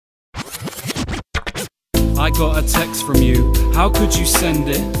I got a text from you, how could you send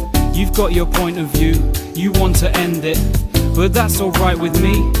it? You've got your point of view, you want to end it, but that's alright with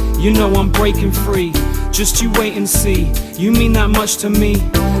me. You know I'm breaking free, just you wait and see. You mean that much to me,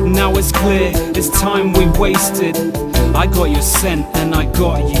 now it's clear, it's time we wasted. I got your scent and I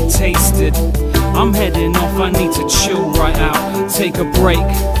got you tasted. I'm heading off, I need to chill right out. Take a break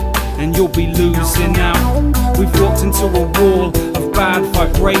and you'll be losing out. We've walked into a wall of bad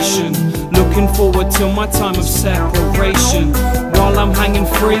vibration, looking forward to my time of separation. While I'm hanging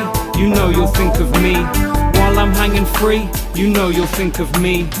free, you know you'll think of me. While I'm hanging free, you know you'll think of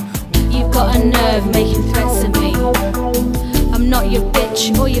me. You've got a nerve making threats of me. I'm not your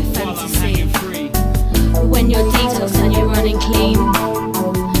bitch or your fantasy. When you're detox and you're running clean,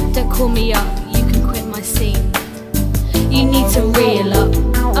 don't call me up, you can quit my scene. You need to reel up,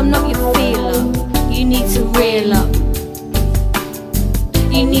 I'm not your feeler. You need to reel up.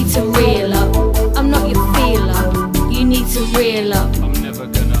 You need to reel up, I'm not your feeler. You need to reel up. I'm never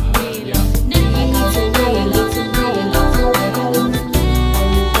gonna hurt ya. You need to reel up, reel up, reel up.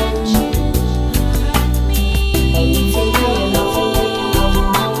 You need to reel up.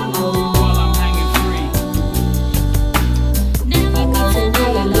 While I'm hanging free, You need to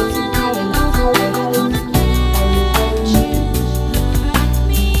reel up, reel up, reel up.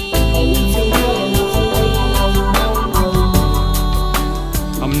 You need to reel up.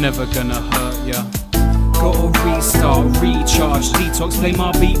 I'm never gonna hurt ya. Gotta restart, recharge, detox, play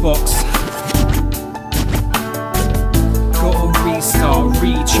my beatbox. Gotta restart,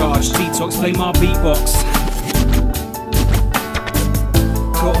 recharge, detox, play my beatbox.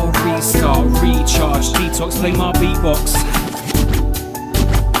 Gotta restart, recharge, detox, play my beatbox.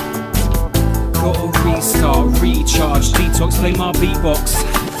 Gotta restart, recharge, detox, play my beatbox.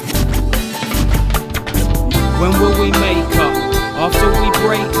 When will we make up? After we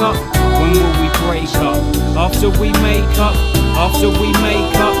break up? When will we break up? After we make up? After we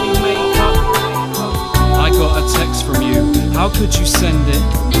make up, we make up. I got a text from you, how could you send it?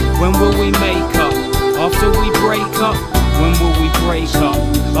 When will we make up? After we break up? When will we break up?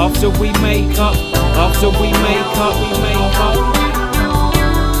 After we make up? After we make up, we make up.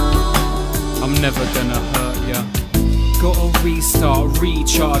 I'm never gonna hurt ya. Gotta restart,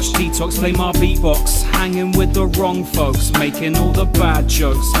 recharge, detox, play my beatbox. Hanging with the wrong folks, making all the bad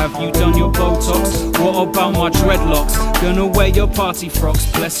jokes. Have you done your Botox? What about my dreadlocks? Gonna wear your party frocks,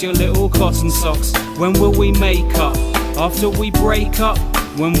 bless your little cotton socks. When will we make up? After we break up?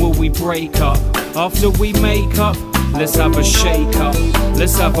 When will we break up? After we make up? Let's have a shake up,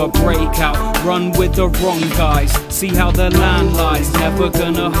 let's have a breakout. Run with the wrong guys, see how the land lies. Never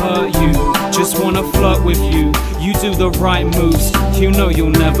gonna hurt you, just wanna flirt with you. You do the right moves, you know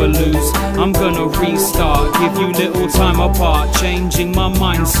you'll never lose. I'm gonna restart, give you little time apart. Changing my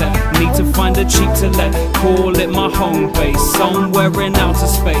mindset, need to find a cheap to let. Call it my home base, somewhere in outer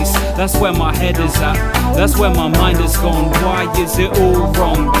space. That's where my head is at, that's where my mind is gone. Why is it all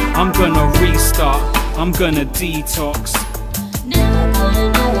wrong? I'm gonna restart, I'm gonna detox.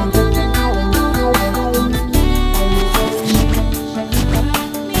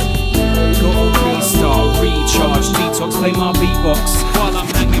 Gotta restart, recharge, detox, play my beatbox while I'm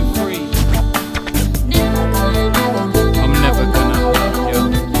hanging free. I'm never gonna hurt ya.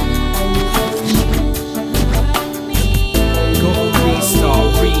 Gotta restart,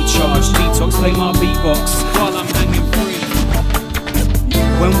 recharge, detox, play my beatbox while I'm hanging free.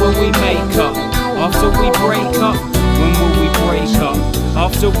 When will we make up? After we break up? When will we break up?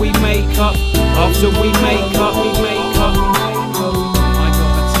 After we make up? After we make up, we make up. I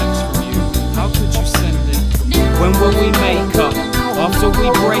got a text from you, how could you send it? When will we make up? After we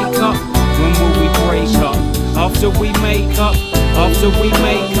break up? When will we break up? After we make up? After we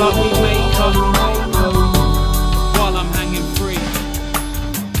make up, we make up. While I'm hanging free.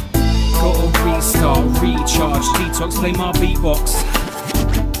 Gotta restart, recharge, detox, play my beatbox.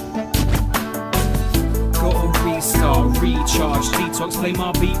 Gotta restart, recharge, detox, play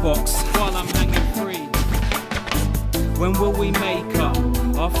my beatbox while I'm hanging free. When will we make up?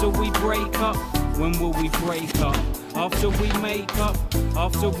 After we break up? When will we break up? After we make up?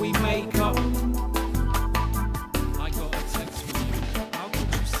 After we make up? I got a text from you, how could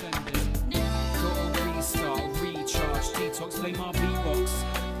you send it? Gotta restart, recharge, detox, play my beatbox.